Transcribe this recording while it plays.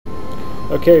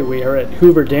Okay, we are at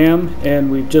Hoover Dam,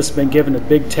 and we've just been given a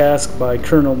big task by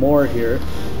Colonel Moore here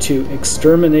to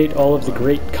exterminate all of the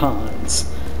Great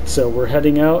Khans. So we're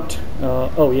heading out.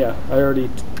 Oh yeah, I already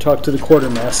talked to the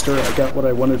quartermaster. I got what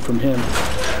I wanted from him.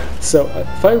 So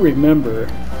if I remember,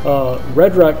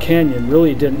 Red Rock Canyon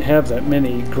really didn't have that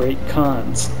many Great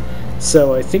Khans.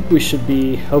 So I think we should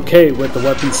be okay with the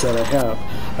weapons that I have.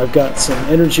 I've got some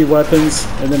energy weapons,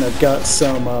 and then I've got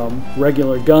some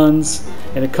regular guns,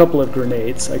 and a couple of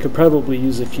grenades. I could probably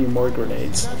use a few more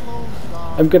grenades.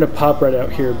 I'm going to pop right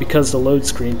out here because the load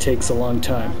screen takes a long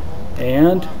time.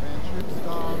 And,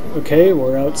 okay,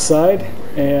 we're outside,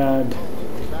 and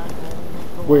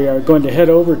we are going to head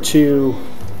over to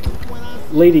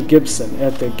Lady Gibson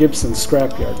at the Gibson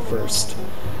Scrap Yard first.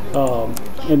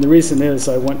 And the reason is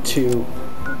I want to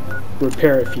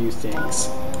repair a few things.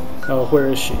 Where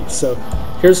is she? So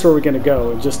here's where we're going to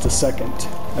go in just a second.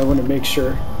 I want to make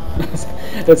sure.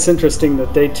 It's interesting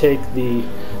that they take the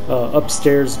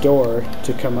upstairs door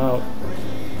to come out.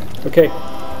 Okay.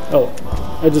 Oh,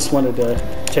 I just wanted to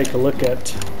take a look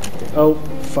at... Oh,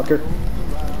 fucker.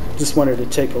 Just wanted to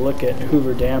take a look at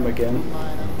Hoover Dam again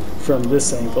from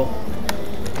this angle.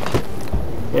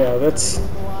 Yeah, that's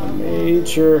a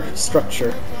major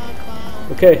structure.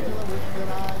 Okay.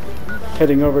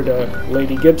 Heading over to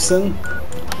Lady Gibson,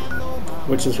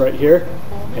 which is right here,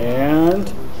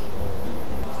 and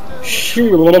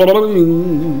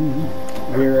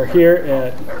we're here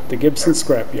at the Gibson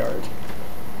Scrap Yard,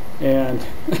 and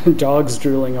dogs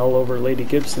drooling all over Lady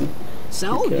Gibson.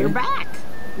 So okay. You're back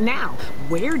now.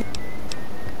 Where?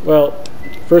 Well,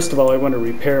 first of all, I want to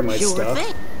repair my stuff,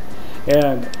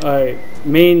 and I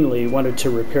mainly wanted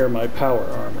to repair my power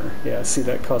armor. Yeah, see,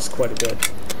 that costs quite a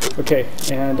bit. Okay,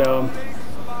 and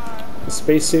the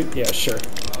spacesuit, yeah, sure.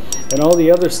 And all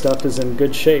the other stuff is in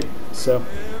good shape, so.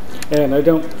 And I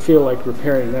don't feel like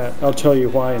repairing that. I'll tell you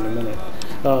why in a minute.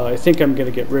 I think I'm going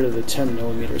to get rid of the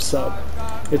 10mm sub.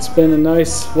 It's been a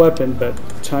nice weapon, but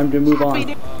time to move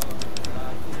on.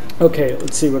 Okay,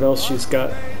 let's see what else she's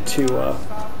got to.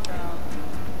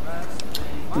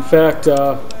 In fact,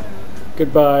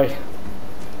 goodbye.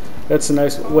 That's a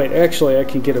nice... Wait, actually, I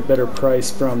can get a better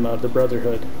price from the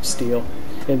Brotherhood Steel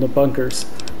in the bunkers.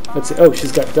 Let's see. Oh,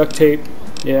 she's got duct tape.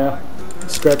 Yeah.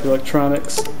 Scrap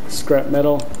electronics. Scrap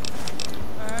metal.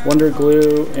 Wonder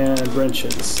glue and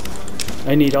wrenches.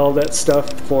 I need all that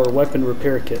stuff for weapon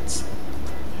repair kits.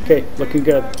 Okay, looking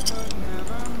good.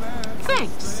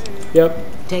 Thanks. Yep.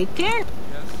 Take care.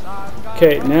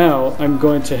 Okay, now I'm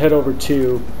going to head over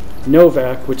to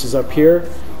Novac, which is up here,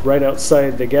 right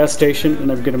outside the gas station,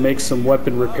 and I'm going to make some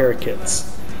weapon repair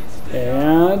kits.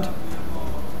 And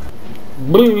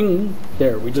bling!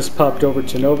 There, we just popped over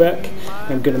to Novac.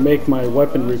 I'm going to make my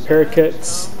weapon repair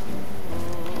kits.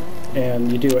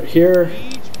 And you do it here.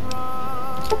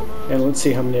 And let's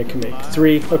see how many I can make.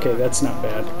 3. Okay, that's not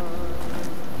bad.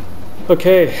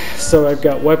 Okay, so I've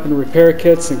got weapon repair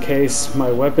kits in case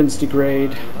my weapons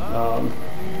degrade.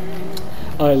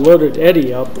 I loaded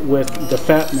Eddie up with the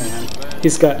Fat Man.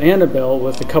 He's got Annabelle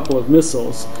with a couple of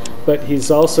missiles, but he's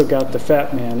also got the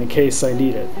Fat Man in case I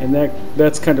need it. And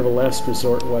that's kind of a last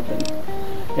resort weapon.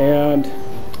 And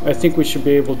I think we should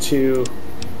be able to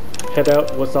head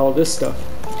out with all this stuff.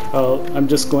 I'm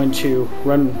just going to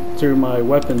run through my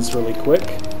weapons really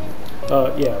quick.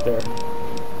 Yeah, there.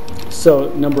 So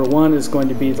number 1 is going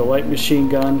to be the light machine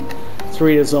gun.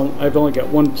 3 is I've only got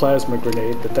 1 plasma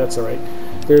grenade, but that's all right.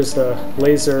 There's the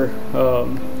laser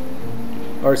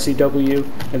RCW,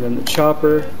 and then the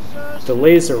chopper, the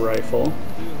laser rifle,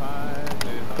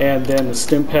 and then the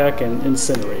stim pack and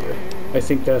incinerator. I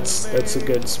think that's a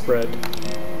good spread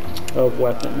of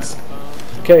weapons.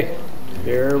 Okay,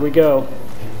 here we go.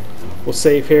 We'll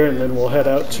save here, and then we'll head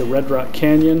out to Red Rock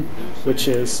Canyon, which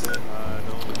is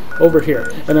over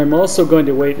here. And I'm also going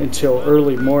to wait until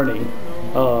early morning,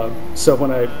 so when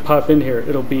I pop in here,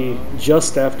 it'll be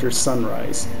just after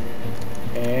sunrise.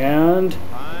 And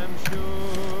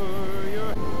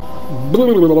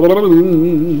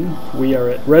we are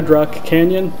at Red Rock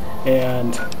Canyon,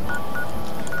 and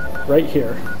right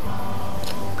here.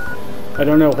 I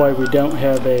don't know why we don't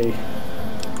have a...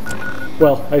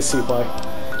 Well, I see why.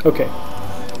 Okay,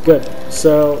 good.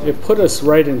 So it put us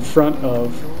right in front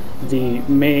of the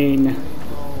main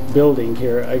building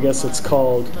here. I guess it's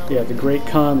called, yeah, the Great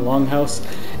Khan Longhouse.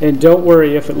 And don't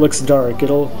worry if it looks dark.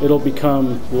 It'll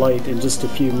become light in just a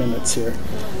few minutes here.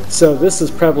 So this is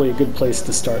probably a good place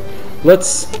to start.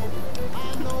 Let's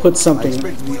put something.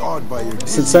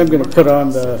 Since I'm going to put on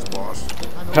the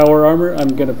power armor,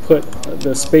 I'm going to put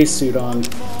the spacesuit on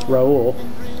Raoul.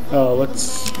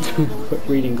 Let's put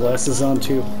reading glasses on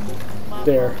too.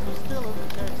 There.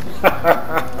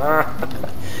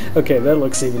 Okay, that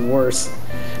looks even worse.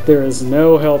 There is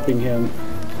no helping him.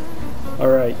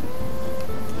 Alright.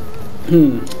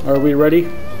 Are we ready?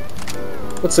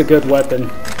 What's a good weapon?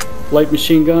 Light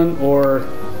machine gun or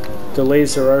the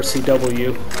laser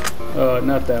RCW?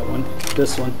 Not that one.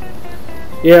 This one.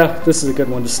 Yeah, this is a good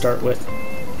one to start with.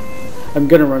 I'm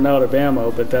gonna run out of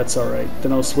ammo, but that's alright.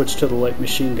 Then I'll switch to the light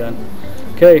machine gun.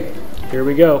 Okay, here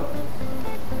we go.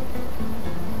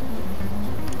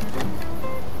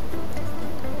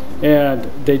 And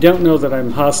they don't know that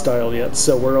I'm hostile yet,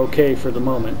 so we're okay for the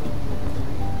moment.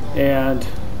 And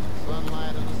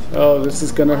oh, this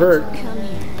is gonna hurt.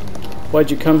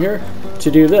 Why'd you come here?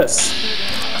 To do this.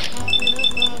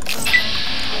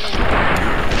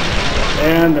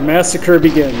 And the massacre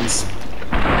begins.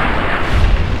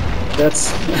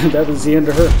 That was the end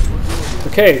of her.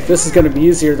 Okay, this is gonna be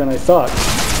easier than I thought.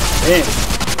 Bam.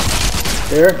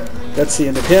 There, that's the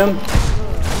end of him.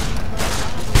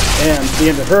 And the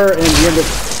end of her, and the end of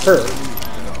her.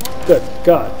 Good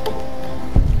God.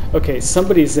 Okay,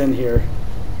 somebody's in here.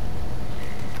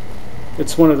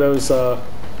 It's one of those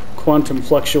quantum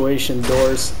fluctuation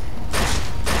doors.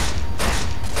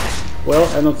 Well,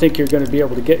 I don't think you're going to be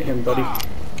able to get him, buddy.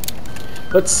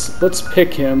 Let's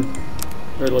pick him,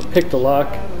 or let's pick the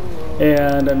lock,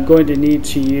 and I'm going to need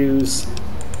to use.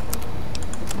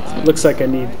 It looks like I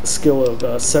need a skill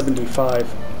of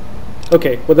 75.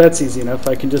 Okay, well that's easy enough.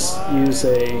 I can just use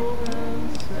a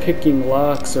picking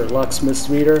locks or locksmith's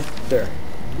meter. There.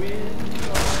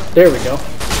 There we go.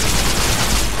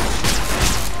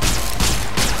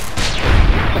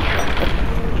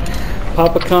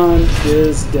 Papa Khan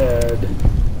is dead.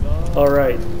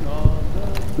 Alright.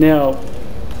 Now,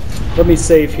 let me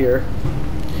save here.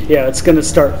 Yeah, it's going to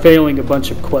start failing a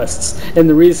bunch of quests. And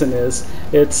the reason is,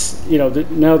 it's, you know,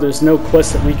 now there's no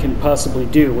quest that we can possibly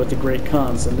do with the Great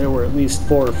Khans, and there were at least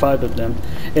 4 or 5 of them.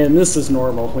 And this is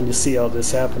normal when you see all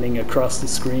this happening across the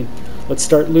screen. Let's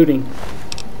start looting.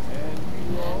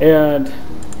 And,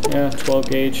 yeah, 12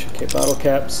 gauge. Okay, bottle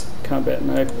caps, combat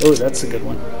knife. Oh, that's a good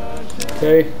one.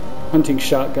 Okay, hunting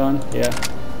shotgun. Yeah,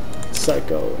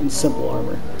 psycho and simple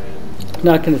armor.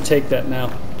 Not going to take that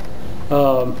now.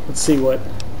 Let's see what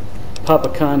Papa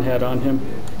Khan had on him.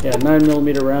 Yeah,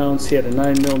 9mm rounds. He had a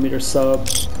 9mm sub.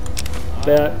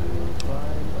 That.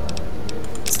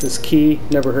 This key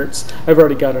never hurts. I've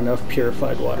already got enough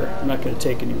purified water. I'm not going to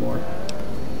take any more.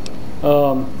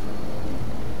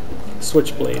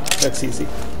 Switchblade. That's easy.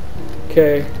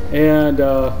 Okay, and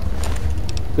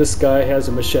this guy has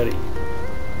a machete.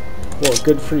 Well,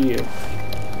 good for you.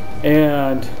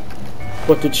 And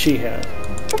what did she have?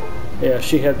 Yeah,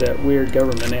 she had that weird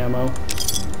government ammo.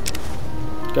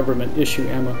 Government issue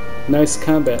ammo. Nice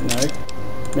combat knife.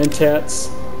 Mentats.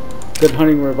 Good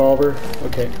hunting revolver.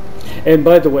 Okay. And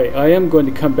by the way, I am going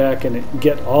to come back and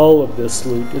get all of this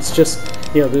loot. It's just,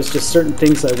 you know, there's just certain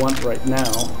things I want right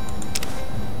now.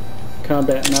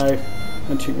 Combat knife.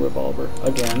 Hunting revolver.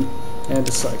 Again. And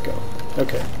a psycho.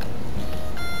 Okay.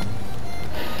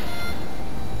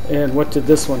 And what did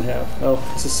this one have? Oh,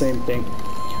 it's the same thing.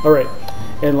 Alright.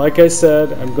 And like I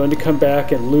said, I'm going to come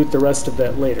back and loot the rest of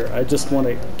that later. I just want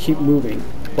to keep moving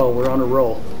while we're on a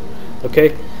roll.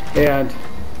 Okay? And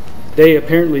they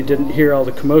apparently didn't hear all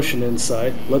the commotion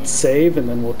inside. Let's save and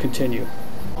then we'll continue.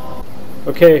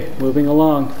 Okay, moving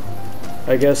along.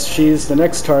 I guess she's the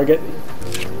next target.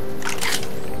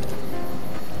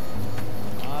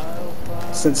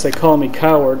 Since they call me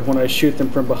coward when I shoot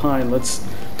them from behind, let's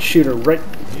shoot her right...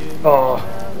 Oh,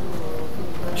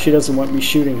 she doesn't want me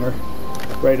shooting her.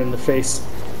 Right in the face.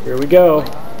 Here we go.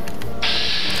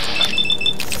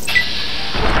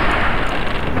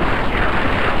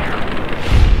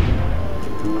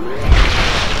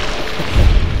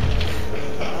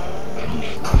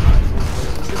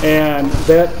 And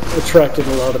that attracted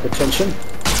a lot of attention.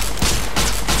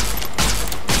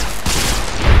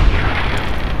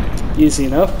 Easy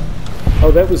enough. Oh,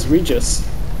 that was Regis.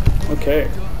 Okay.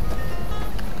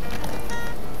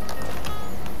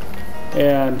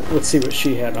 And let's see what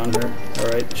she had on her.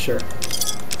 Alright, sure.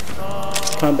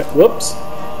 Combat. Whoops!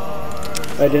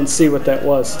 I didn't see what that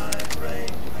was.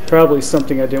 Probably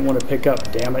something I didn't want to pick up.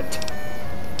 Damn it.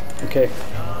 Okay.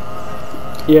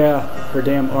 Yeah, her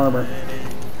damn armor.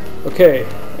 Okay,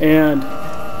 and...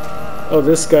 Oh,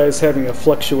 this guy's having a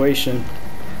fluctuation.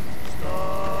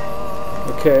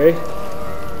 Okay.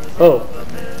 Oh.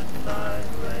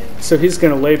 So he's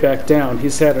going to lay back down.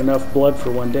 He's had enough blood for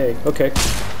one day. Okay.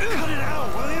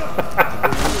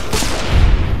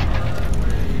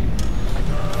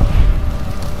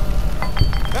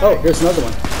 Oh, here's another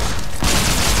one.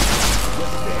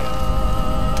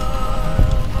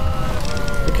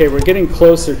 Okay, we're getting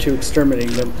closer to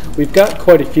exterminating them. We've got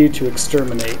quite a few to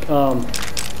exterminate.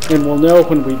 And we'll know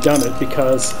when we've done it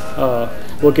because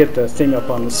we'll get the thing up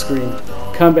on the screen.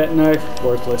 Combat knife,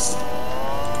 worthless.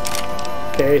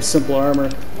 Okay, simple armor.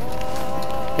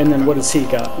 And then what has he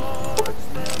got?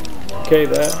 Okay,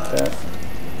 that.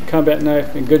 Combat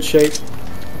knife in good shape.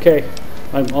 Okay,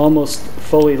 I'm almost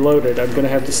fully loaded. I'm going to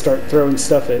have to start throwing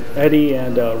stuff at Eddie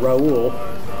and Raul.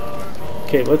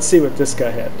 Okay, let's see what this guy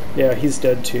had. Yeah, he's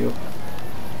dead too.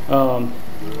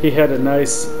 He had a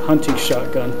nice hunting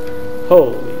shotgun.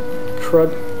 Holy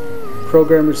crud.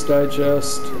 Programmer's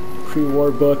Digest,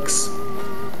 pre-war books.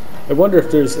 I wonder if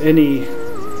there's any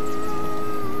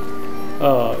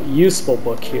useful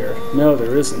book here. No,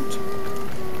 there isn't.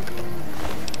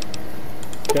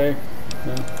 Okay.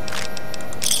 No.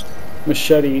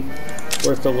 Machete,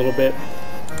 worth a little bit.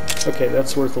 Okay,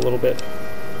 that's worth a little bit.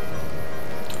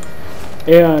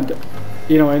 And,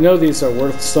 you know, I know these are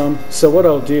worth some, so what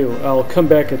I'll do, I'll come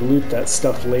back and loot that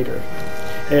stuff later.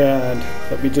 And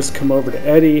let me just come over to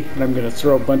Eddie, and I'm going to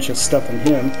throw a bunch of stuff in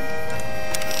him.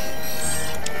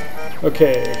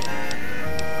 Okay.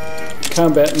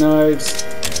 Combat knives,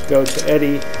 go to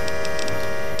Eddie.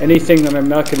 Anything that I'm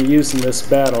not going to use in this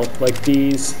battle, like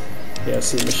these, yeah,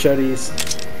 see, machetes,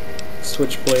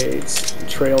 switchblades,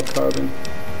 trail carbon.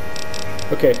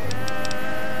 Okay.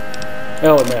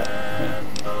 Element. Yeah.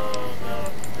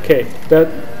 Okay,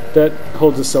 that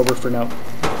holds us over for now.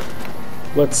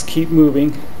 Let's keep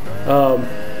moving.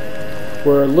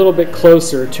 We're a little bit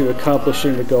closer to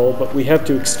accomplishing the goal, but we have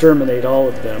to exterminate all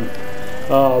of them.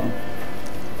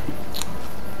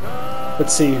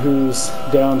 Let's see who's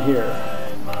down here.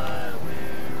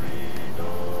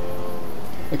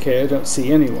 Okay, I don't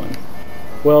see anyone.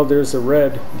 Well, there's a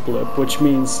red blip, which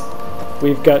means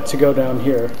we've got to go down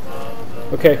here.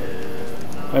 Okay,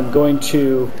 I'm going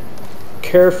to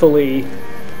carefully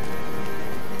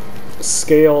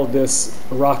scale this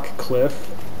rock cliff.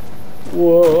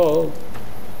 Whoa!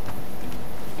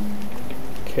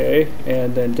 Okay,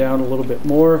 and then down a little bit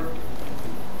more.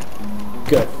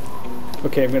 Good.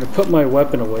 Okay, I'm going to put my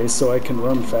weapon away so I can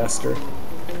run faster,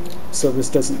 so this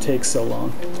doesn't take so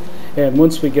long. And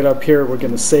once we get up here, we're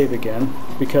going to save again,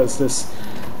 because this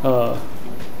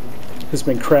has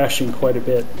been crashing quite a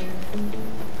bit.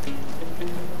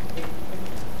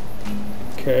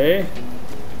 Okay,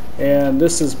 and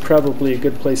this is probably a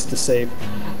good place to save.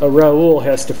 Raul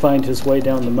has to find his way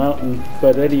down the mountain,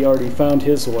 but Eddie already found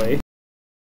his way.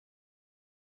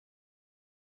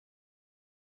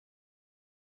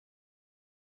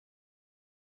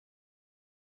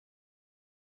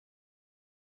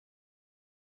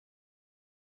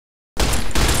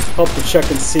 Help to check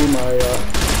and see my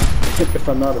if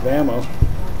I'm out of ammo.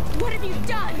 What have you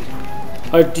done?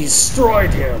 I've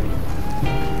destroyed him.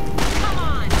 Come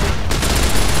on.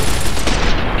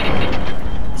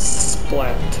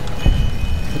 Splat.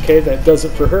 Okay, that does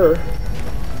it for her.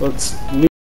 Let's leave.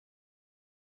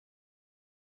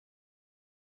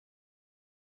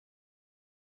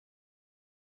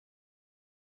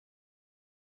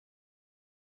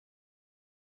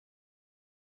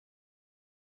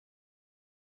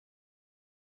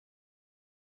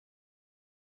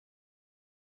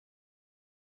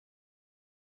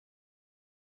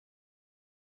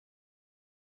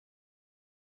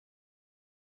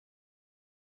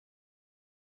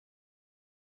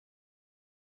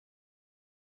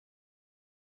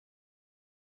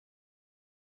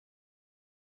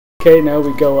 Okay, now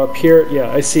we go up here.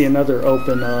 Yeah, I see another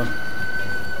open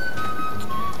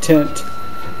tent.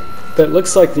 That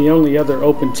looks like the only other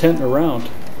open tent around.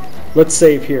 Let's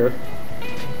save here.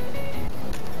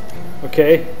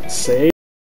 Okay, save.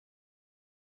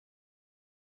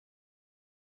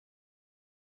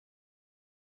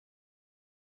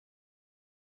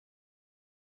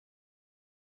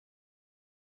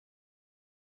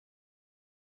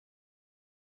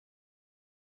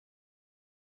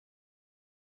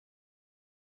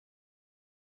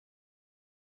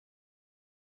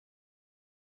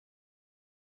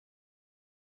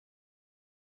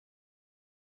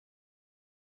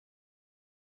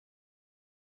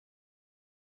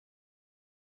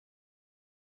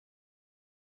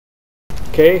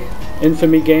 Okay,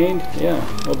 infamy gained. Yeah,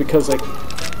 well, because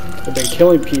I've been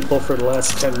killing people for the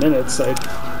last 10 minutes, I'd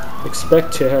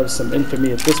expect to have some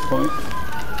infamy at this point.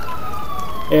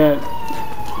 And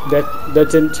that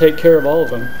didn't take care of all of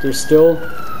them. There's still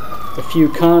a few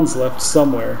cons left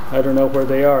somewhere. I don't know where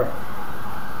they are.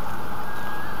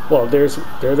 Well, there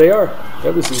they are.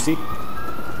 That was easy.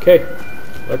 Okay,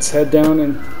 let's head down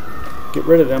and get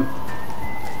rid of them.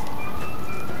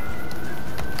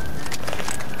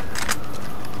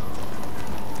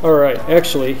 Alright,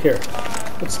 actually, here.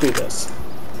 Let's do this.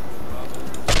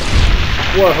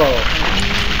 Whoa!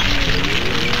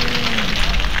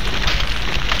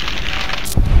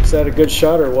 Is that a good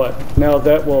shot or what? Now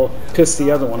that will piss the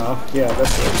other one off. Yeah,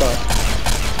 that's what I thought.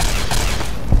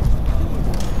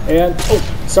 And, oh,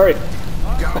 sorry.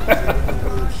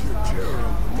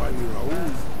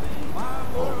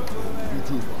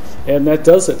 And that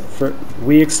does it.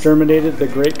 We exterminated the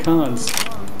Great Khans.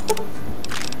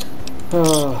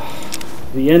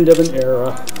 The end of an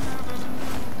era.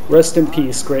 Rest in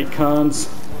peace, Great Khans.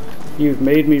 You've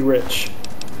made me rich.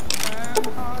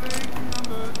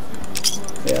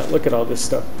 Yeah, look at all this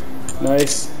stuff.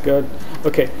 Nice, good.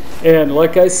 Okay, and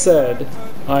like I said,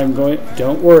 I'm going,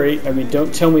 don't worry, I mean,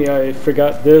 don't tell me I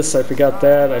forgot this, I forgot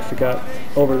that, I forgot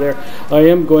over there. I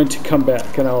am going to come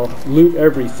back and I'll loot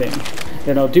everything.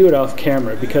 And I'll do it off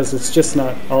camera because it's just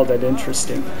not all that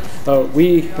interesting.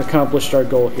 We accomplished our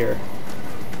goal here.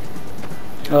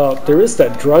 There is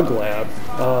that drug lab.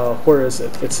 Where is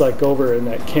it? It's like over in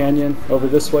that canyon over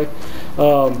this way.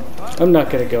 I'm not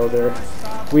going to go there.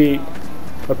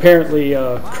 Apparently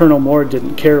Colonel Moore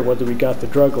didn't care whether we got the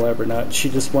drug lab or not. She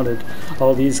just wanted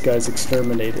all these guys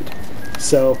exterminated.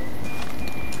 So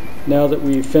now that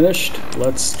we've finished,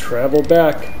 let's travel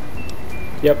back.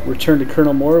 Yep, return to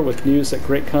Colonel Moore with news that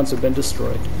Great Khans have been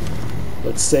destroyed.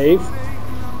 Let's save.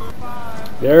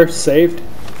 There, saved.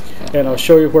 And I'll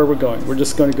show you where we're going. We're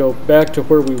just going to go back to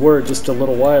where we were just a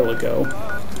little while ago,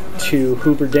 to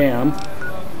Hoover Dam.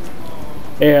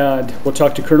 And we'll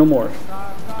talk to Colonel Moore.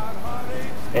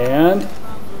 And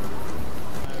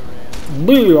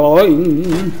we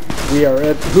are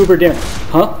at Hoover Dam.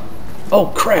 Huh? Oh,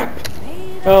 crap.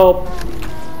 Oh,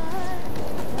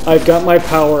 I've got my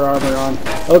power armor on.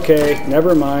 Okay,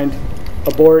 never mind.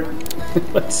 Abort.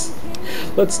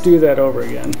 let's do that over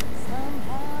again.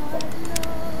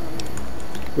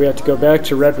 We have to go back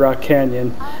to Red Rock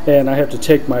Canyon, and I have to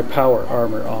take my power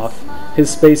armor off. His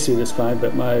spacesuit is fine,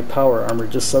 but my power armor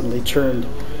just suddenly turned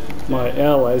my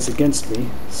allies against me.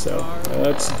 So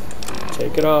let's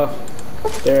take it off.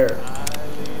 There.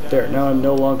 There, now I'm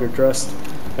no longer dressed.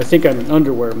 I think I'm an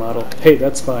underwear model. Hey,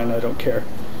 that's fine, I don't care.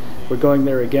 We're going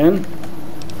there again.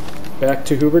 Back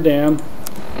to Hoover Dam.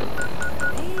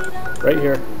 Right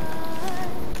here.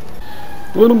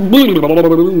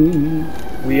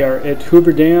 We are at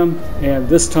Hoover Dam, and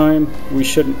this time we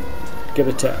shouldn't get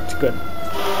attacked. Good.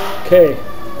 Okay,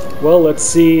 well, let's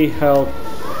see how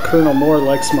Colonel Moore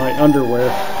likes my underwear.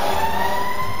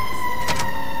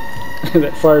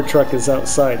 That fire truck is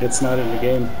outside, it's not in the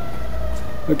game.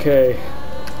 Okay.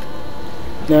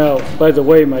 Now, by the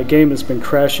way, my game has been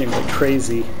crashing like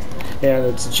crazy, and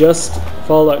it's just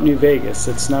Fallout New Vegas.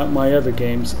 It's not my other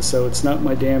games, so it's not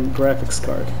my damn graphics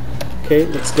card. Okay,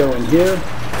 let's go in here.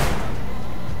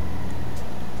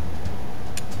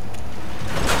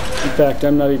 In fact,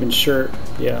 I'm not even sure.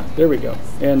 Yeah, there we go.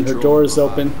 And her door is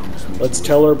open. Let's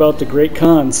tell her about the Great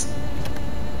Khans.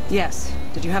 Yes.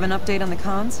 Did you have an update on the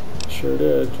Khans? Sure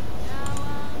did.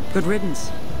 Good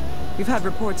riddance. We've had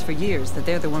reports for years that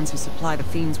they're the ones who supply the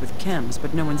fiends with chems,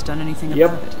 but no one's done anything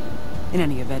about it. In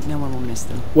any event, no one will miss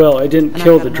them. Well, I didn't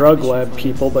kill the drug lab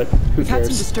people, but who cares? We've had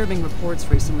some disturbing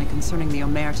reports recently concerning the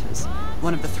Omertas,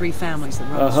 one of the three families that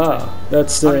run the strip.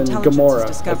 That's Our in intelligence Gamorrah,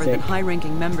 has discovered that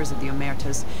high-ranking members of the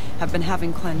Omertas have been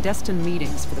having clandestine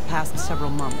meetings for the past several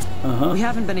months. We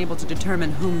haven't been able to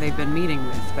determine whom they've been meeting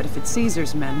with, but if it's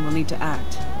Caesar's men, we'll need to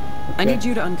act. I need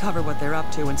you to uncover what they're up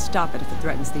to and stop it if it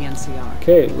threatens the NCR.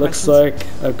 Okay, looks like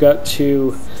I've got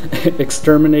to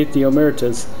exterminate the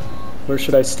Omertas. Where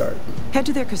should I start? Head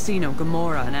to their casino,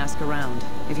 Gamorrah, and ask around.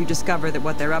 If you discover that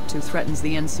what they're up to threatens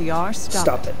the NCR,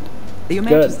 stop it. The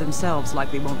Omertas themselves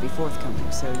likely won't be forthcoming,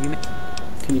 so you may...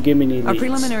 Can you give me any leads? Our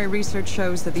preliminary research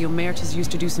shows that the Omertas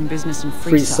used to do some business in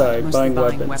Freeside, mostly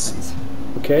buying weapons.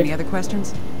 Okay. Any other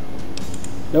questions?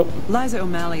 Nope. Liza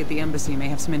O'Malley at the embassy may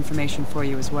have some information for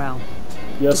you as well.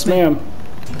 Yes, ma'am.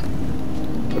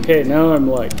 Okay, now I'm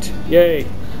liked. Yay.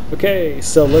 Okay,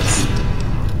 so let's...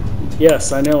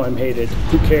 Yes, I know I'm hated.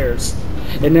 Who cares?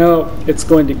 And now it's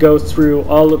going to go through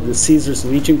all of the Caesar's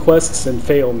Legion quests and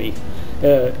fail me,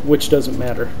 which doesn't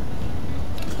matter.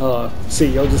 See,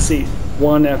 you'll just see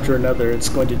one after another it's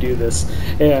going to do this.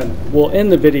 And we'll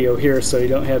end the video here so you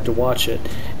don't have to watch it.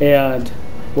 And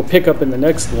we'll pick up in the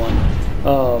next one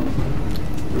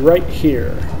right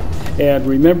here. And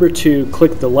remember to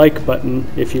click the like button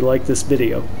if you like this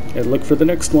video. And look for the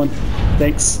next one.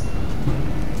 Thanks.